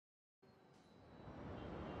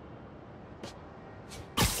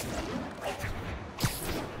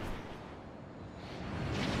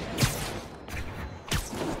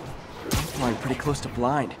pretty close to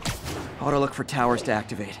blind. Ought to look for towers to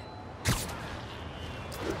activate.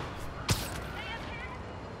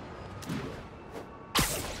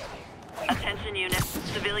 Attention units.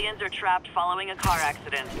 Civilians are trapped following a car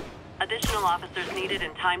accident. Additional officers needed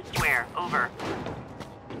in Times Square. Over.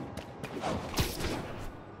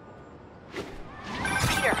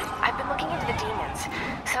 Peter, I've been looking into the demons.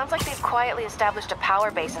 Sounds like they've quietly established a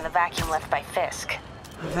power base in the vacuum left by Fisk.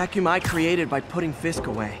 A vacuum I created by putting Fisk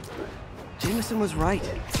away. Jameson was right.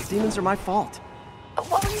 The demons are my fault.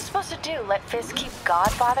 What were you supposed to do? Let Fisk keep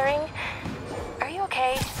God bothering? Are you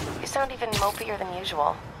okay? You sound even mopier than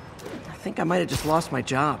usual. I think I might have just lost my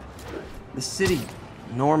job. The city,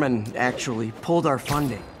 Norman, actually pulled our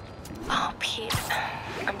funding. Oh, Pete.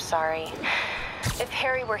 I'm sorry. If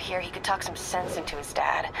Harry were here, he could talk some sense into his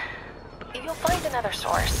dad. You'll find another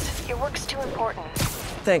source. Your work's too important.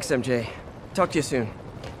 Thanks, MJ. Talk to you soon.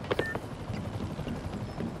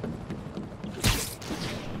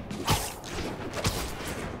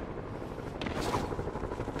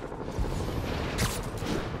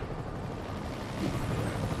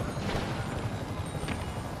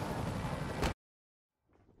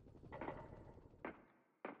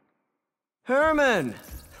 Herman!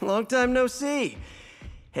 Long time no see.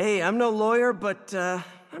 Hey, I'm no lawyer, but I'm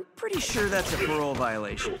pretty sure that's a parole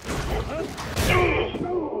violation.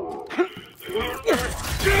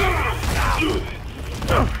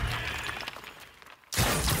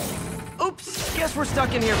 Oops, guess we're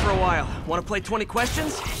stuck in here for a while. Want to play 20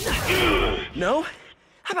 questions? No?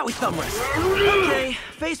 How about we thumb wrestle? Okay,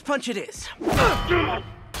 face punch it is.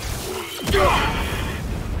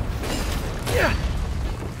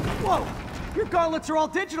 Whoa! Your gauntlets are all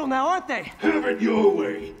digital now, aren't they? Have it your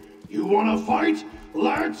way. You wanna fight?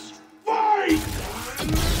 Let's fight!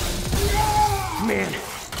 Man,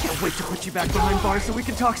 can't wait to put you back behind bars so we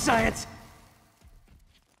can talk science.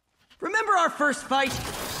 Remember our first fight?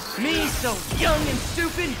 Me so young and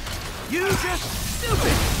stupid, you just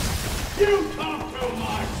stupid. You talk too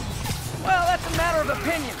much! Well, that's a matter of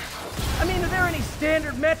opinion. I mean, are there any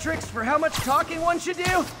standard metrics for how much talking one should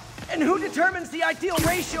do? And who determines the ideal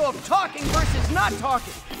ratio of talking versus not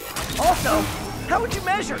talking? Also, how would you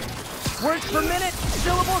measure? Words per minute?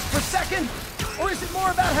 Syllables per second? Or is it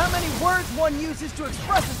more about how many words one uses to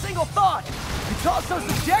express a single thought? It's all so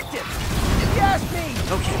subjective, if you ask me.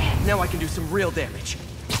 Okay, now I can do some real damage.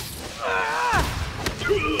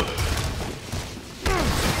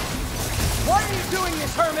 Why are you doing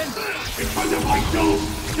this, Herman? Because if I don't,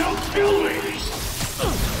 they'll kill me!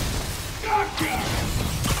 Gotcha!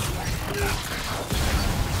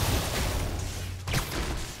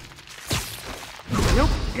 Nope,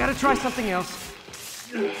 gotta try something else.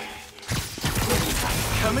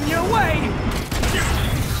 Coming your way!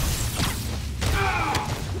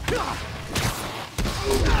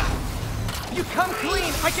 You come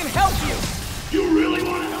clean, I can help you! You really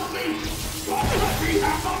want to help me? Let me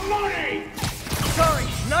have the money! Sorry,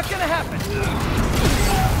 not gonna happen.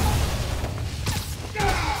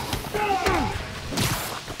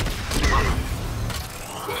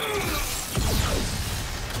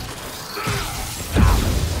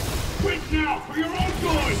 Quit now, for your own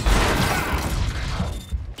good!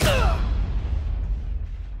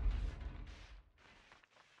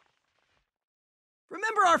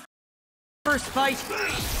 Remember our first fight?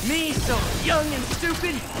 Me so young and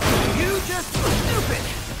stupid, you just stupid.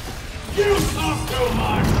 You talk too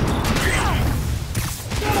much!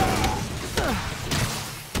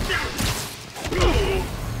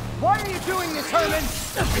 Why are you doing this, Herman?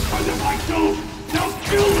 Because if I don't, they'll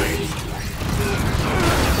kill me!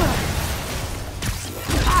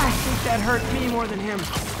 I think that hurt me more than him.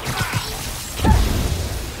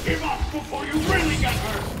 Give up before you really get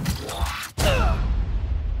hurt!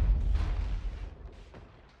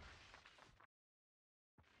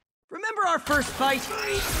 Remember our first fight?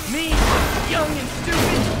 Me, young and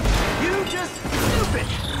stupid. You just stupid.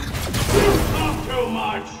 You talk too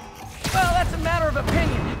much! Well, that's a matter of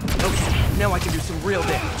opinion. Okay, now I can do some real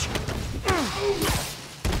damage.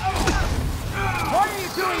 Why are you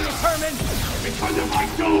doing this, Herman? Because if I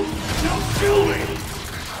don't, they'll kill me!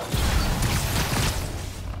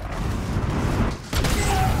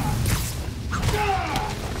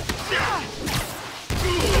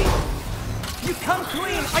 You come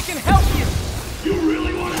clean, I can help you! You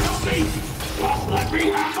really want to help me? Just let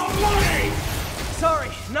me have the money!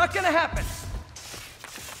 Sorry, not gonna happen.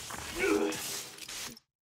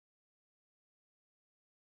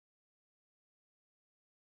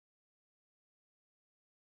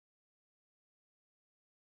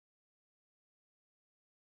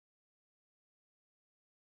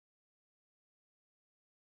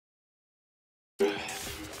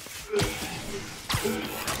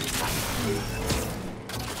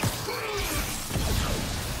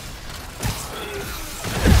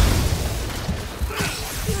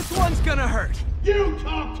 You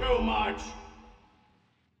talk too much!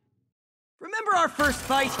 Remember our first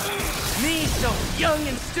fight? Me so young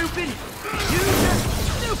and stupid? You just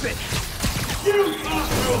stupid! You talk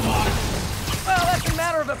too much! Well, that's a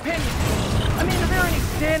matter of opinion. I mean, are there any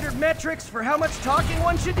standard metrics for how much talking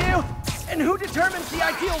one should do? And who determines the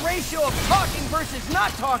ideal ratio of talking versus not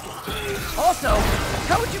talking? Also,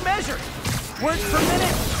 how would you measure it? Words per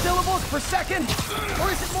minute? Syllables per second?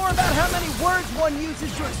 Or is it more about how many words one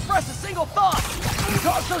uses to express a single thought? It's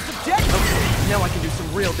also subjective. Okay, now I can do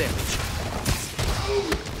some real damage.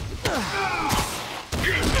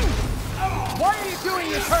 Why are you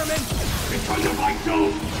doing this, Herman? Because if I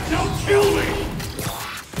don't, they'll kill me!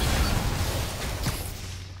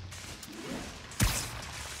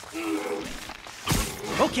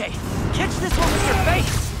 Okay, catch this one with your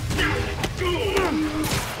face!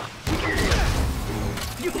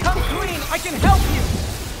 You come clean, I can help you!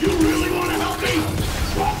 You really want to help me?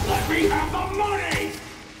 Just let me have the money!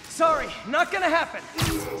 Sorry, not gonna happen.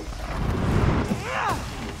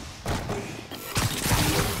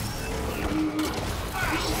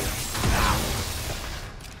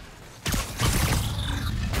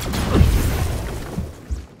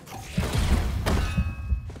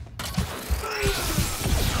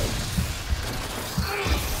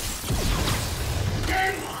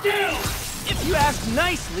 If you ask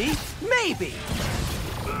nicely, maybe.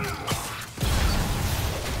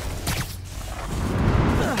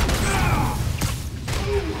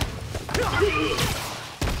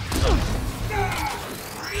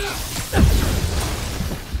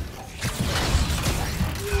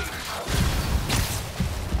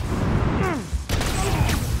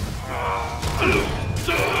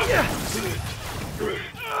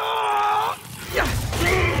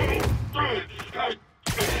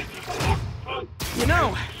 You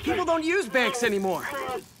know, people don't use banks anymore.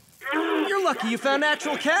 You're lucky you found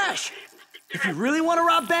actual cash. If you really want to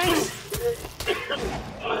rob banks,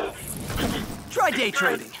 try day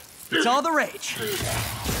trading. It's all the rage.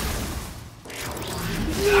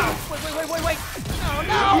 Wait. Oh,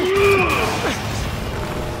 no!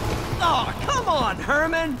 Oh, come on,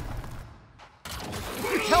 Herman.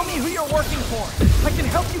 If you tell me who you're working for, I can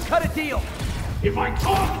help you cut a deal. If I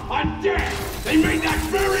talk, I'm dead! They made that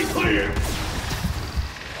very clear!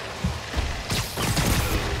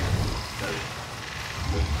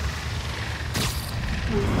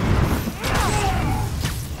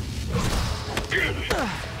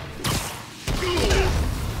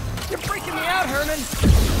 You're freaking me out, Herman.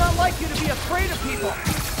 It's not like you to be afraid of people.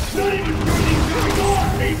 Not even sure these guys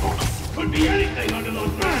are people! Could be anything under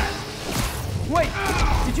those masks! Wait,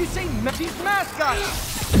 did you say these mask guys?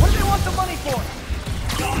 What do they want the money for?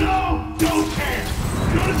 Don't know! Don't care!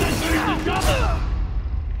 None of that finish the job!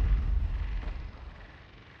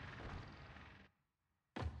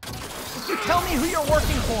 If you tell me who you're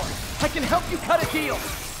working for, I can help you cut a deal.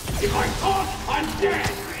 If I talk, I'm dead!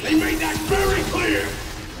 They made that very clear!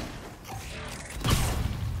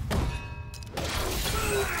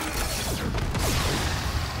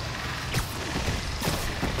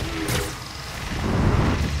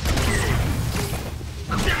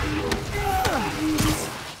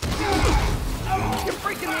 You're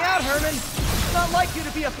freaking me out, Herman. It's not like you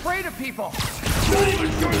to be afraid of people. Not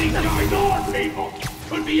even sure these guys are people!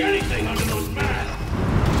 Could be anything under those masks!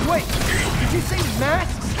 Wait, did you say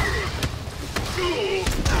masks?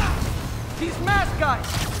 These mask guys,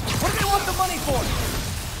 what do they want the money for?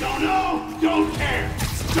 Don't know! Don't care!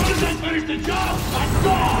 Soon as I finish the job, I'm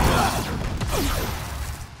gone!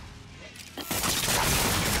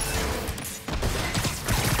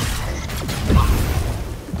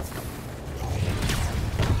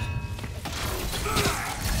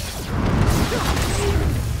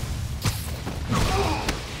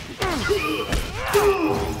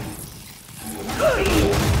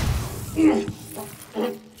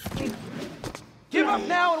 Give up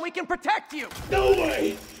now and we can protect you! No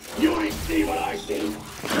way! You ain't see what I see!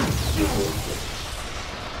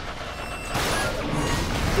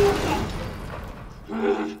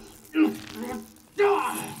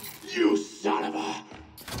 You son of a...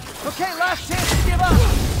 Okay, last chance to give up.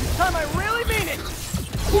 This time I really mean it.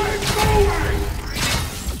 We're going!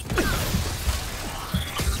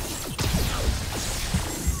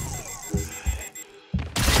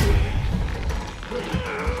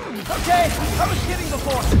 Okay, I was kidding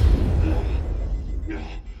before.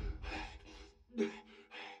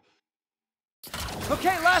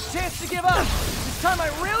 Okay, last chance to give up. This time I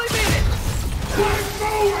really mean it. We're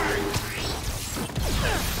going!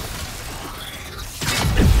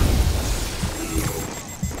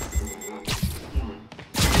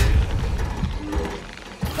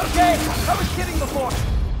 Okay, I was kidding before.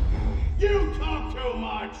 You talk too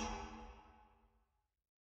much!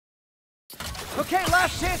 Okay,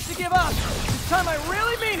 last chance to give up. This time I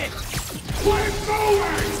really mean it. We're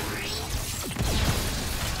moving!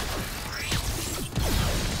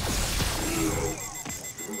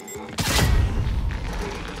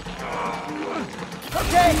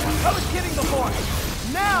 Okay, I was kidding before.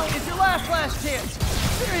 Now is your last chance.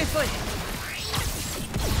 Seriously.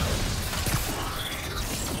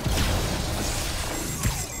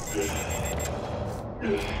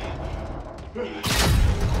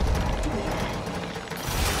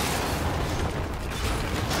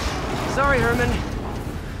 Sorry, Herman.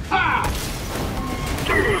 Ha!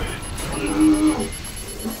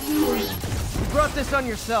 You brought this on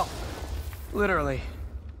yourself. Literally.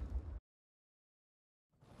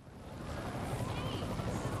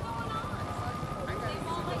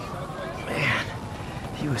 Man,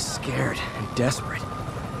 he was scared and desperate.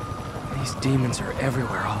 These demons are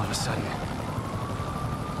everywhere all of a sudden.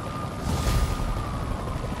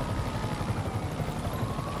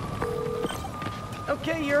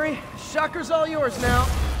 Okay, Yuri. Shocker's all yours now.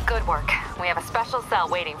 Good work. We have a special cell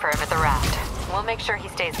waiting for him at the raft. We'll make sure he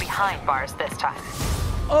stays behind bars this time.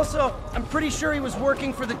 Also, I'm pretty sure he was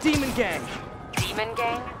working for the Demon Gang. Demon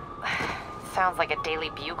Gang? Sounds like a Daily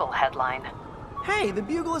Bugle headline. Hey, the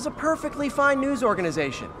Bugle is a perfectly fine news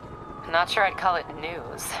organization. Not sure I'd call it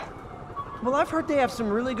news. Well, I've heard they have some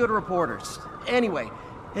really good reporters. Anyway,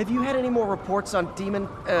 have you had any more reports on demon,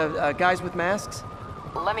 guys with masks?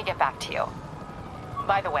 Let me get back to you.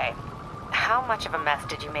 By the way, how much of a mess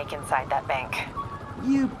did you make inside that bank?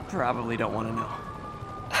 You probably don't want to know.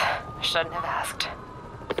 Shouldn't have asked.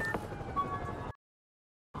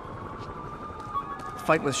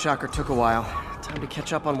 Fight with Shocker took a while. Time to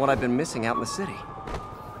catch up on what I've been missing out in the city.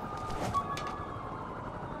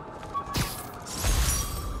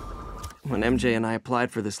 When MJ and I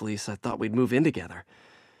applied for this lease, I thought we'd move in together.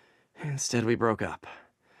 Instead, we broke up.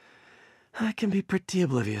 I can be pretty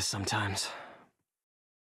oblivious sometimes.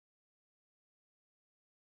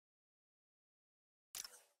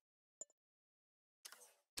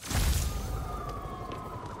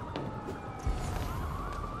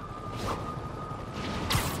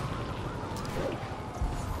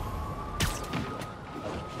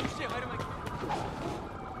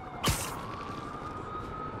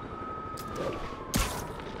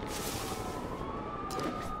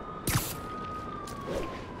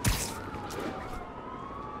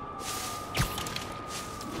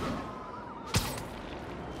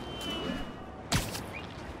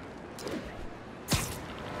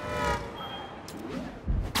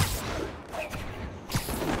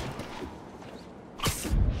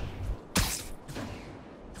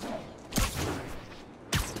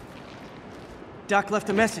 Doc left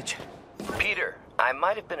a message. Peter, I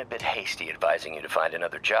might have been a bit hasty advising you to find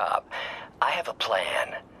another job. I have a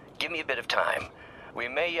plan. Give me a bit of time. We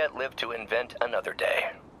may yet live to invent another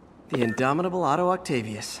day. The indomitable Otto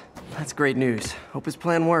Octavius. That's great news. Hope his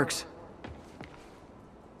plan works.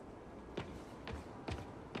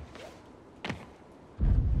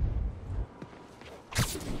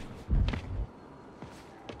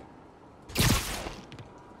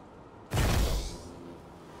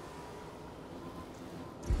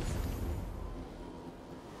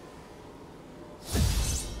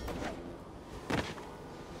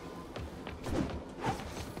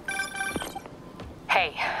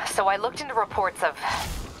 Hey, so I looked into reports of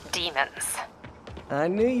demons. I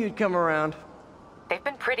knew you'd come around. They've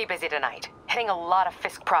been pretty busy tonight, hitting a lot of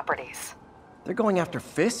Fisk properties. They're going after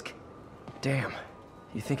Fisk? Damn.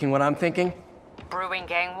 You thinking what I'm thinking? Brewing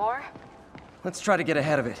gang war? Let's try to get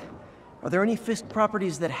ahead of it. Are there any Fisk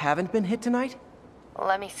properties that haven't been hit tonight?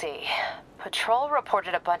 Let me see. Patrol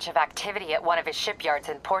reported a bunch of activity at one of his shipyards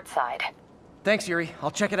in Portside. Thanks, Yuri.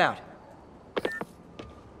 I'll check it out.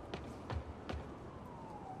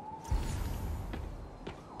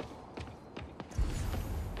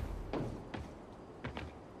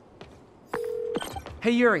 Hey,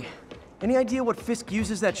 Yuri. Any idea what Fisk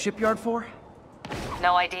uses that shipyard for?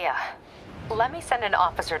 No idea. Let me send an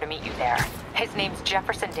officer to meet you there. His name's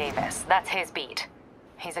Jefferson Davis. That's his beat.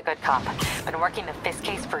 He's a good cop. Been working the Fisk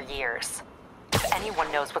case for years. If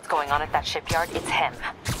anyone knows what's going on at that shipyard, it's him.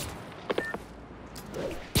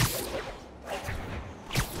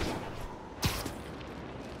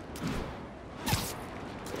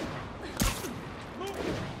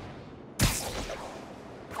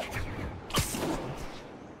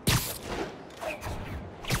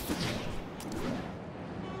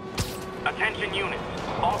 Attention units.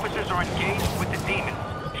 Officers are engaged with the demons.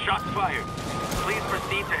 Shots fired. Please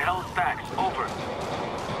proceed to Hell's Stacks. Over.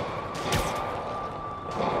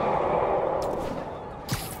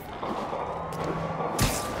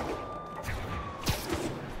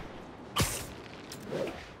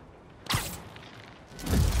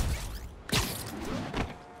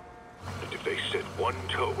 If they set one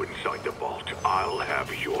toe inside the vault, I'll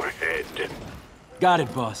have your head. Got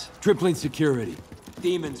it, boss. Tripling security.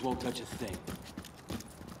 Demons won't touch a thing.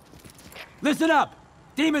 Listen up!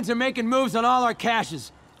 Demons are making moves on all our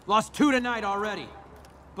caches. Lost 2 tonight already.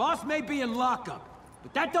 Boss may be in lockup,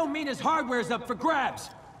 but that don't mean his hardware's up for grabs.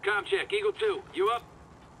 Com check, Eagle 2, you up?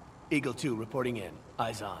 Eagle 2 reporting in.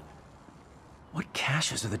 Eyes on. What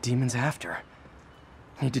caches are the demons after?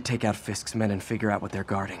 Need to take out Fisk's men and figure out what they're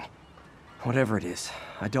guarding. Whatever it is,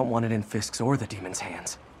 I don't want it in Fisk's or the demons'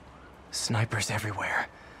 hands. Snipers everywhere.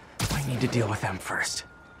 I need to deal with them first.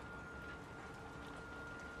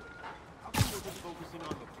 How come we're just focusing on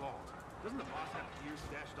the vault? Doesn't the boss have gear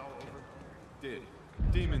stashed all over? Did.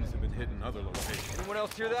 Demons have been hitting other locations. Anyone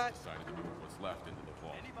else hear that? Decided to move what's left into the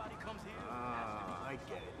vault. Anybody comes here? Ah, I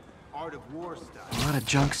get it. Art of war style. A lot of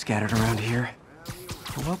junk scattered around here.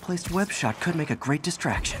 A well-placed web shot could make a great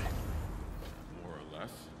distraction. More or less.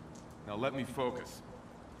 Now let me focus.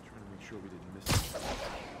 I'm trying to make sure we didn't miss anything.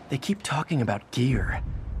 They keep talking about gear.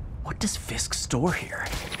 What does Fisk store here?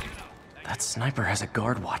 That sniper has a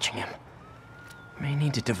guard watching him. May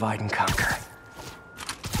need to divide and conquer.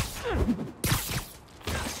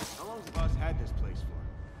 How long's the boss had this place for?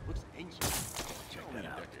 Looks ancient. Check that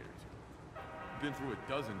out. A decade or two. Been through a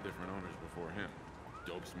dozen different owners before him.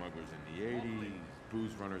 Dope smugglers in the 80s,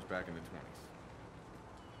 booze runners back in the 20s.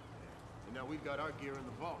 And now we've got our gear in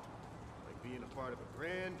the vault. Like being a part of a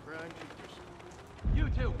grand crime tradition. You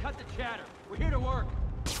two, cut the chatter. We're here to work.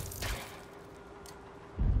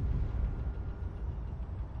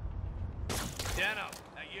 Dano,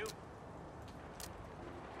 that you?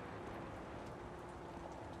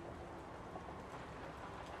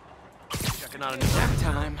 Checking on a new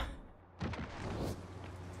Time.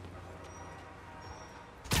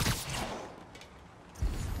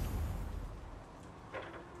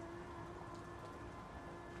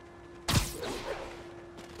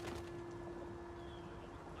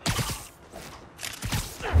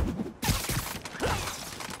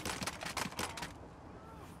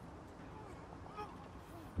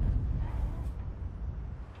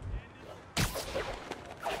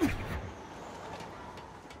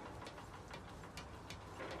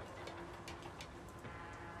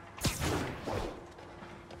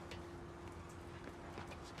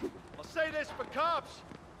 Say this for cops.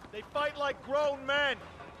 They fight like grown men.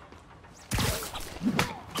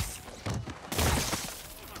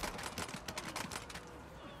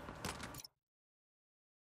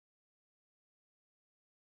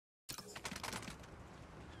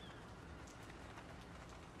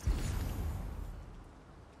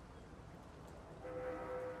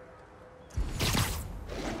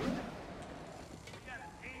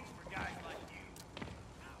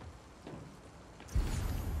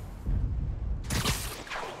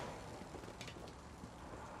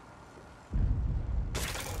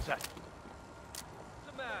 What's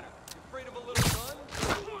the matter? You afraid of a little fun?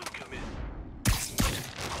 Cobra 1, come in.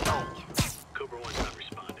 Cobra 1's not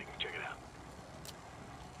responding. Check it out.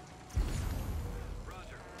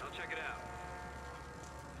 Roger, I'll check it out.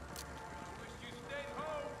 Wish you stayed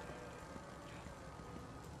home.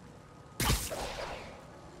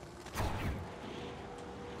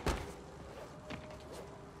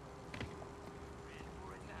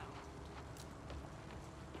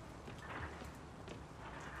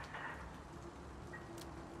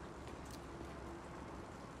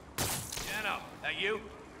 Dano, that you?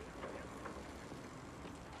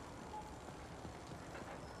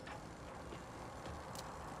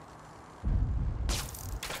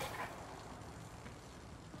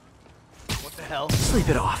 What the hell? Sleep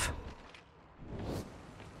it off.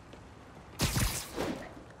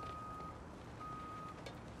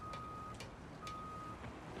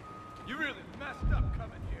 You really messed up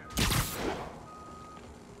coming here.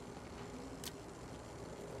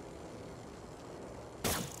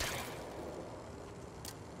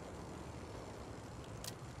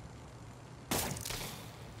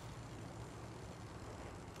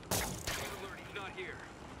 Alert, he's not here.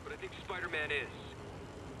 But I think Spider-Man is.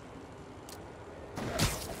 Tear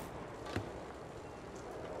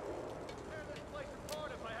this place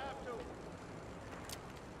apart if I have to.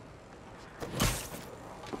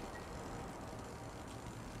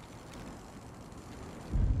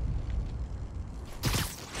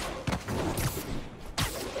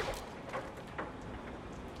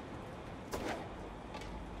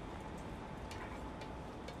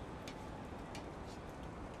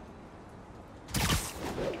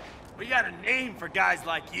 We got a name for guys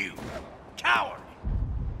like you. Coward!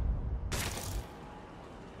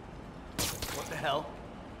 What the hell?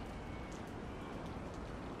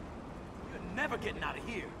 You're never getting out of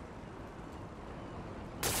here.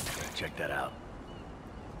 check that out.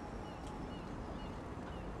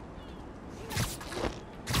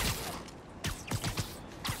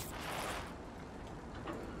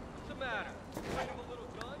 What's the matter? Kind of a little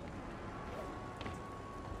gun?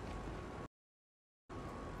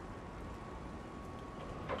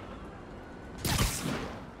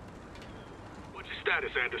 What's your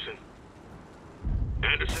status, Anderson?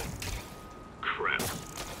 Anderson? Crap.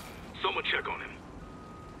 Someone check on him.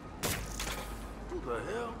 Who the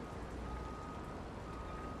hell?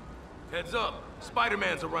 Heads up.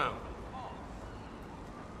 Spider-Man's around.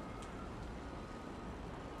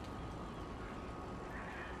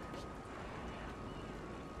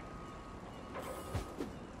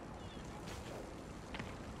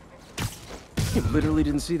 You literally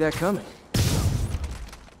didn't see that coming.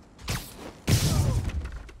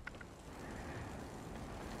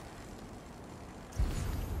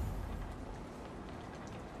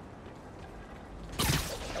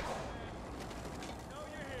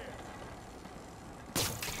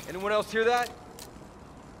 Anyone else hear that?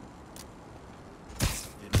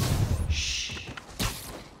 Shh.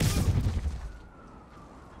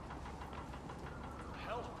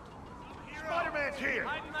 Spider-Man's here!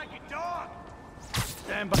 Hiding like a dog!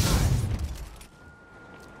 Stand by.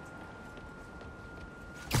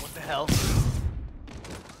 What the hell?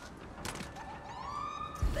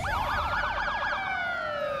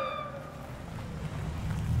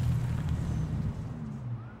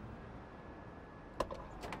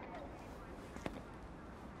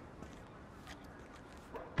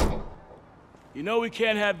 You know we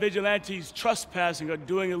can't have vigilantes trespassing or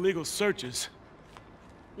doing illegal searches,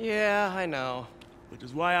 Yeah, I know. which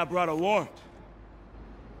is why I brought a warrant.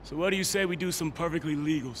 So what do you say we do some perfectly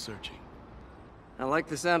legal searching? I like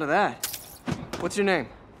the sound of that. What's your name?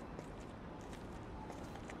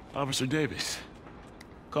 Officer Davis.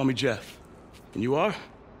 Call me Jeff. And you are?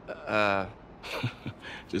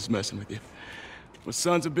 Just messing with you. My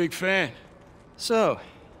son's a big fan. So,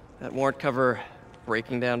 that warrant cover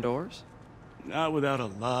breaking down doors? Not without a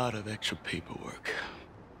lot of extra paperwork.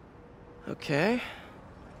 Okay.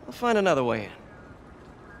 I'll find another way in.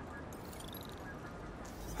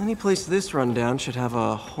 Any place this rundown should have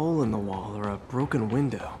a hole in the wall or a broken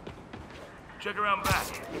window. Check around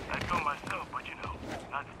back. I'd go myself, but you know,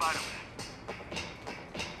 not Spider-Man.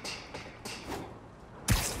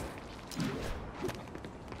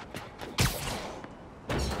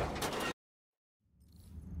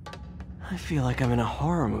 I feel like I'm in a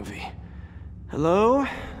horror movie. Hello?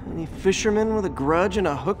 Any fisherman with a grudge and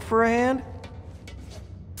a hook for a hand?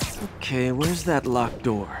 Okay, where's that locked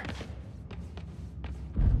door?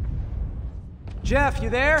 Jeff, you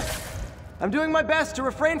there? I'm doing my best to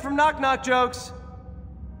refrain from knock-knock jokes.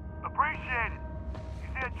 Appreciate it. You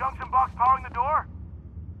see a junction box powering the door?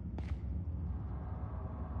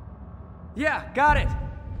 Yeah, got it.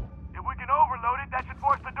 If we can overload it, that should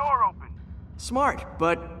force the door open. Smart,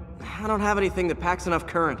 but I don't have anything that packs enough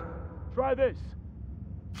current. Try this.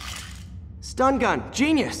 Stun gun,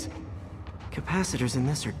 genius! Capacitors in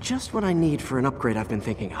this are just what I need for an upgrade I've been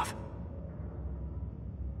thinking of.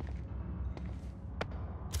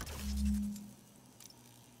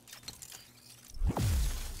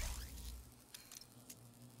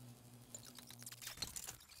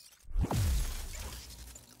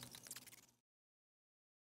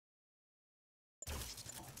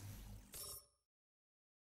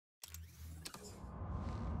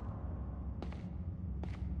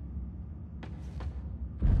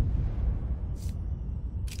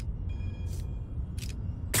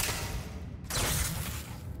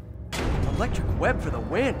 Electric web for the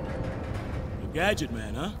win. A gadget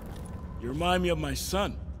man, huh? You remind me of my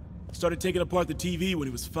son. Started taking apart the TV when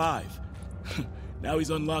he was 5. Now he's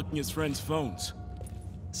unlocking his friends' phones.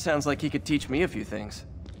 Sounds like he could teach me a few things.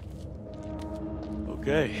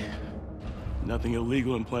 Okay. Nothing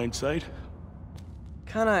illegal in plain sight?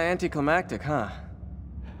 Kinda anticlimactic, huh?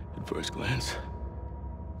 At first glance.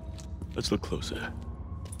 Let's look closer.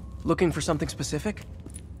 Looking for something specific?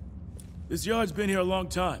 This yard's been here a long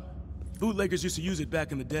time. Bootleggers used to use it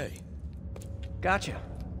back in the day. Gotcha.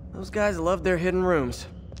 Those guys love their hidden rooms.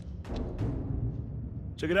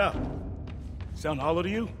 Check it out. Sound hollow to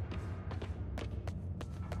you?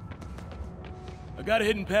 I got a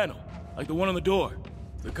hidden panel, like the one on the door.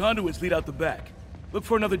 The conduits lead out the back. Look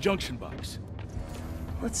for another junction box.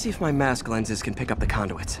 Let's see if my mask lenses can pick up the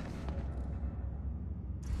conduits.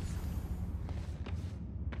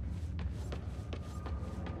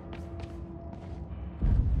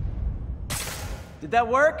 Did that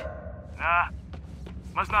work? Nah.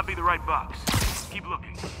 Must not be the right box. Keep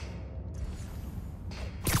looking.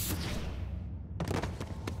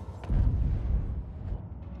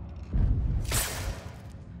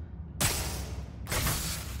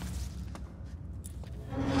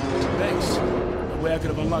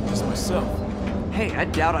 have unlocked this myself. Hey, I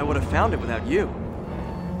doubt I would have found it without you.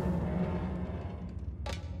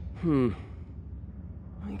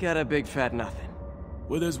 We got a big fat nothing.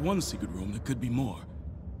 Well, there's one secret room, there could be more.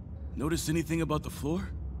 Notice anything about the floor?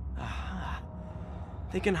 Aha.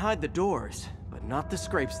 They can hide the doors, but not the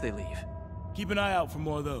scrapes they leave. Keep an eye out for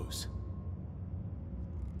more of those.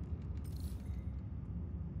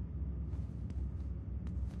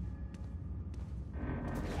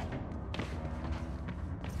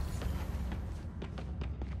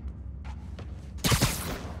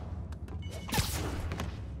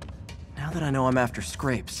 Now that I know I'm after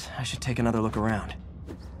scrapes, I should take another look around.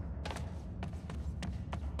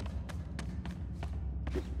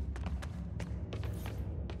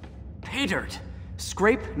 Pay dirt!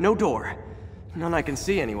 Scrape, no door. None I can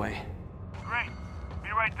see anyway. Great.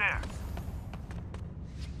 Be right there.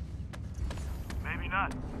 Maybe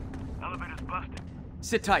not. Elevator's busted.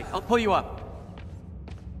 Sit tight, I'll pull you up.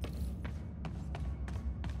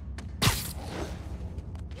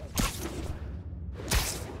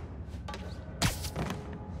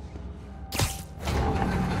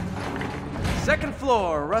 Second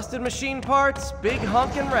floor, rusted machine parts, big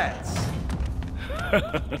honkin' rats.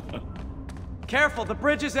 Careful, the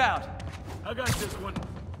bridge is out. I got this one.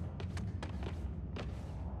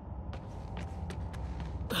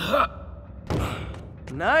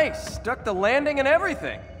 Nice, stuck the landing and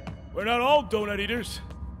everything. We're not all donut eaters.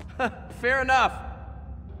 Fair enough.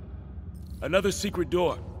 Another secret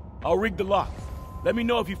door. I'll rig the lock. Let me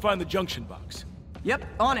know if you find the junction box. Yep,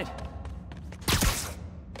 on it.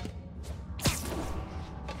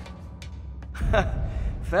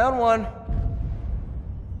 Found one.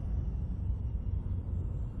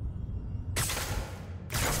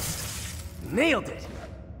 Nailed it!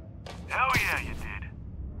 Hell yeah, you did.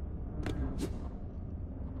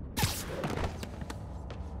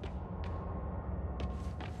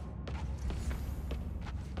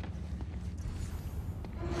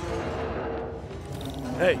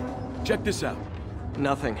 Hey, check this out.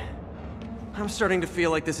 Nothing. I'm starting to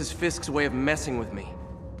feel like this is Fisk's way of messing with me.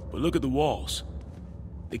 But look at the walls.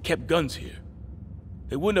 They kept guns here.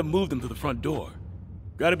 They wouldn't have moved them to the front door.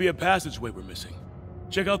 Gotta be a passageway we're missing.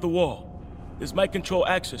 Check out the wall. This might control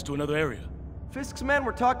access to another area. Fisk's men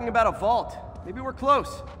were talking about a vault. Maybe we're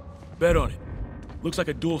close. Bet on it. Looks like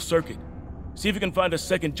a dual circuit. See if you can find a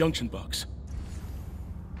second junction box.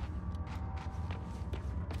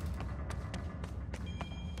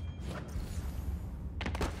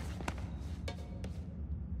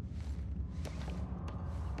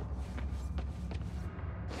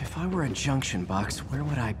 If I were a junction box, where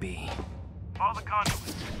would I be? Follow the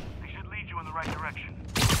conduits. They should lead you in the right direction.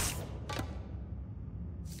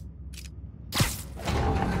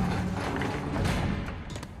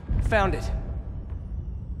 Found it.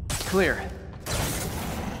 Clear.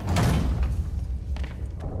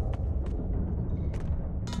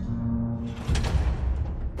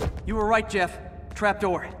 You were right, Jeff.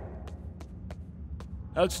 Trapdoor.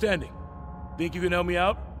 Outstanding. Think you can help me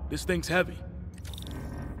out? This thing's heavy.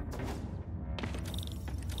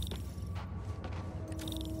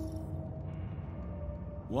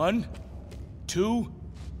 One, two,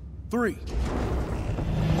 three.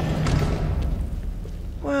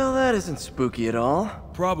 Well, that isn't spooky at all.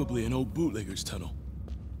 Probably an old bootlegger's tunnel.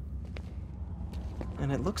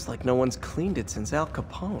 And it looks like no one's cleaned it since Al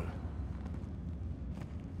Capone.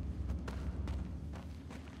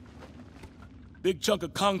 Big chunk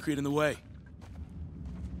of concrete in the way.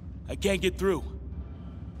 I can't get through.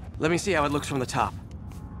 Let me see how it looks from the top.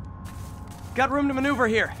 Got room to maneuver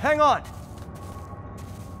here. Hang on.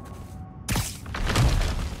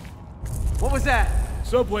 What was that?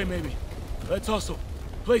 Subway, maybe. Let's hustle.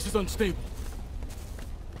 Place is unstable.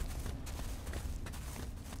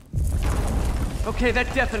 Okay,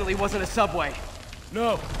 that definitely wasn't a subway.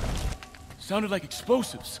 No. Sounded like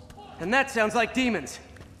explosives. And that sounds like demons.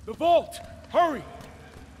 The vault! Hurry!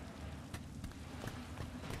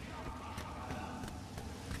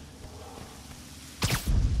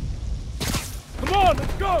 Come on,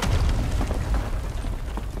 let's go!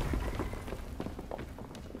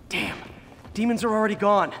 Damn. Demons are already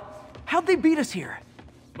gone. How'd they beat us here?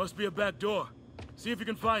 Must be a back door. See if you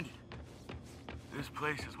can find it. This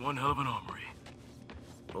place is one hell of an armory.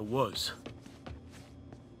 Or was.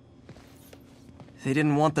 They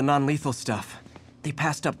didn't want the non-lethal stuff. They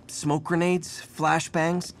passed up smoke grenades,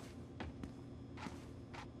 flashbangs.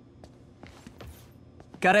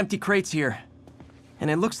 Got empty crates here. And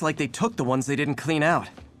it looks like they took the ones they didn't clean out.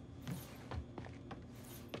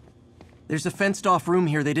 There's a fenced-off room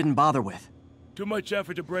here they didn't bother with. Too much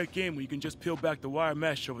effort to break in when you can just peel back the wire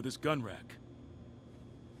mesh over this gun rack.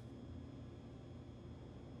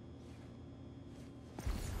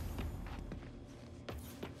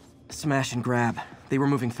 smash and grab. They were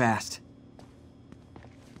moving fast.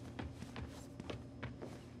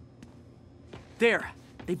 There!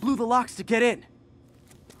 They blew the locks to get in!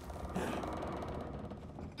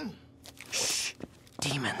 Shh!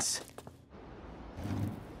 Demons.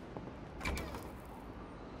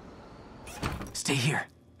 Stay here.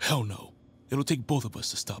 Hell no. It'll take both of us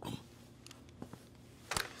to stop them.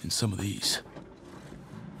 And some of these.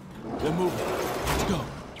 They're moving. Let's go.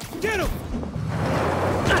 Get him!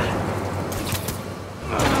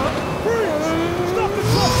 Stop the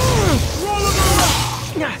truck! Roll him around!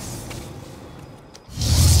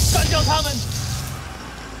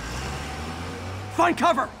 Find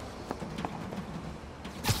cover!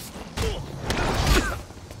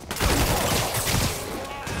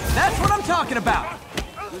 That's what I'm talking about!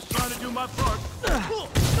 Just trying to do my part.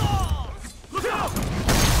 Look out!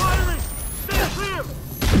 Firing! Stay clear!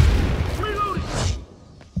 Reloading!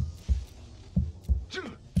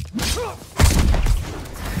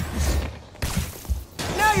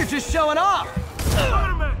 Now you're just showing off!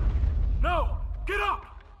 Spider-Man! No! Get up!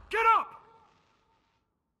 Get up!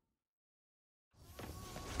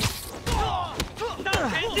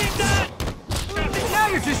 Now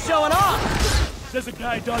you're just showing off! There's a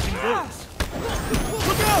guy dodging bullets.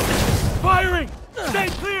 Look out! Firing! Stay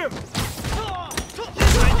clear!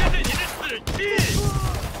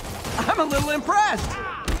 I'm a little impressed!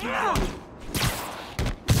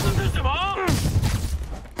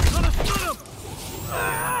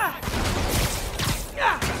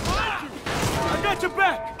 I got your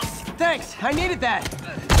back! Thanks, I needed that!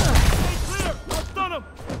 Stay clear! I'll stun him!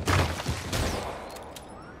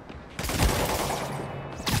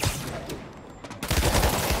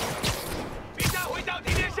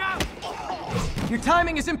 Your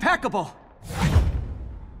timing is impeccable!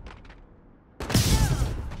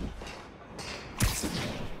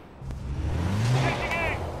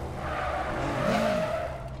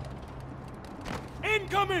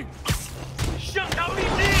 Incoming!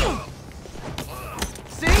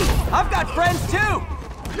 See? I've got friends too!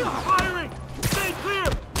 Firing! Stay clear!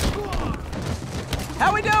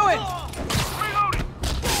 How we doing? Reloading!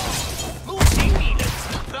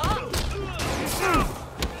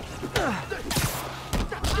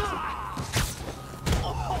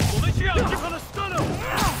 Gonna stun him!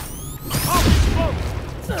 Off the smoke!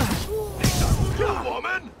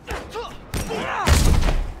 Woman!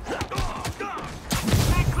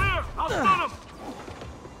 Stay clear! I'll stun him!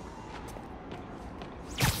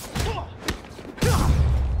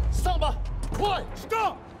 Samba! What?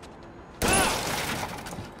 Stop!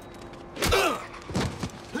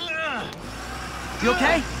 You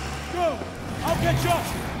okay? Go! I'll catch up!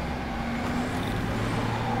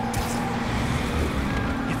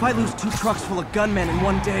 If I lose 2 trucks full of gunmen in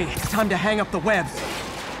one day, it's time to hang up the webs.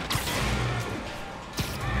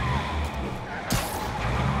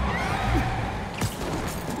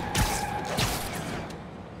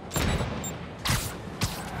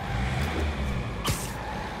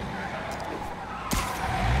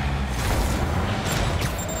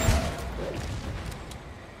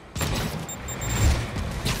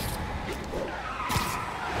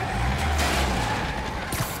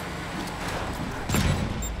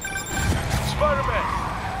 Spider-Man!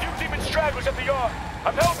 Few demon stragglers at the yard.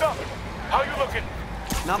 I'm held up. How you looking?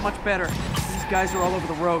 Not much better. These guys are all over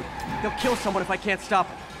the road. They'll kill someone if I can't stop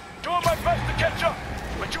them. Doing my best to catch up,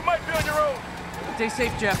 but you might be on your own. Stay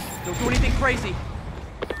safe, Jeff. Don't do anything crazy.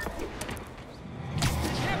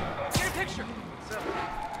 Get a picture!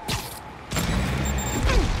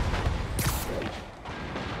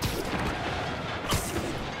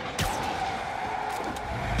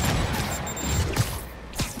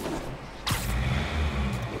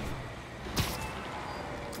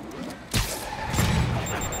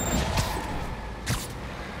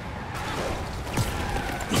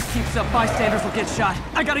 Keeps up, bystanders will get shot.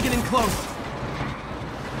 I gotta get in close.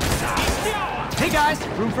 Hey guys,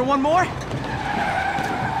 room for one more?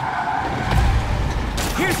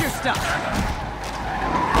 Here's your stuff.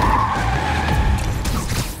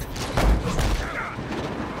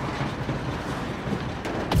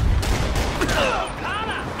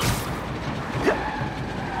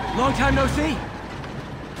 Long time no see.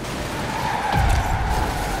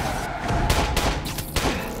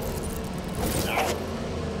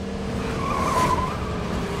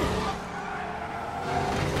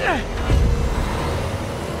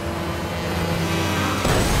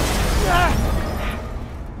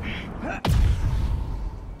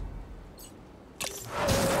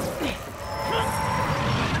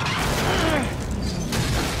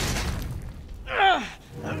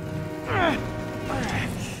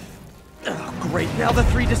 Great, now the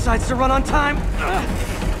 3 decides to run on time.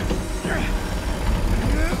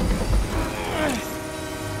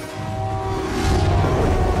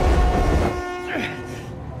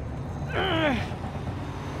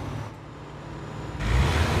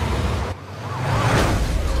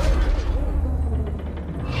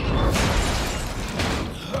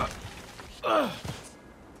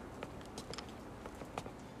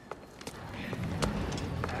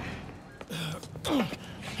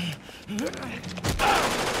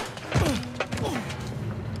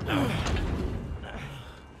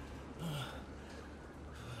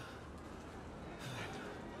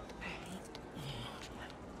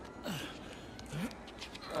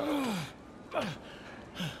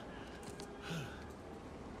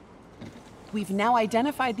 We've now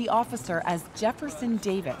identified the officer as Jefferson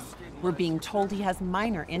Davis. We're being told he has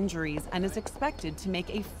minor injuries and is expected to make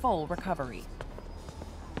a full recovery.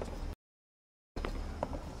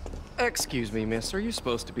 Excuse me, miss. Are you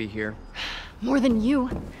supposed to be here? More than you.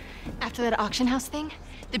 After that auction house thing,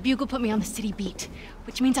 the Bugle put me on the city beat,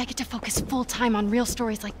 which means I get to focus full-time on real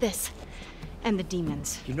stories like this. And the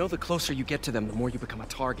demons. You know the closer you get to them, the more you become a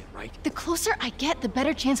target, right? The closer I get, the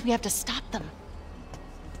better chance we have to stop them.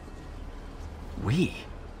 We?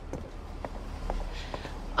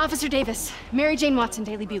 Officer Davis, Mary Jane Watson,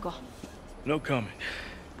 Daily Bugle. No comment.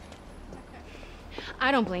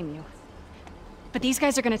 I don't blame you. But these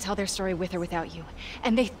guys are gonna tell their story with or without you,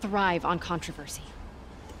 and they thrive on controversy.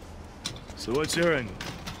 So what's your angle?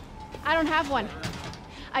 I don't have one.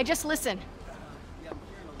 I just listen.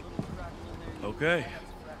 Okay.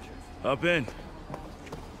 Hop in.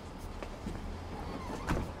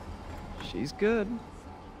 She's good.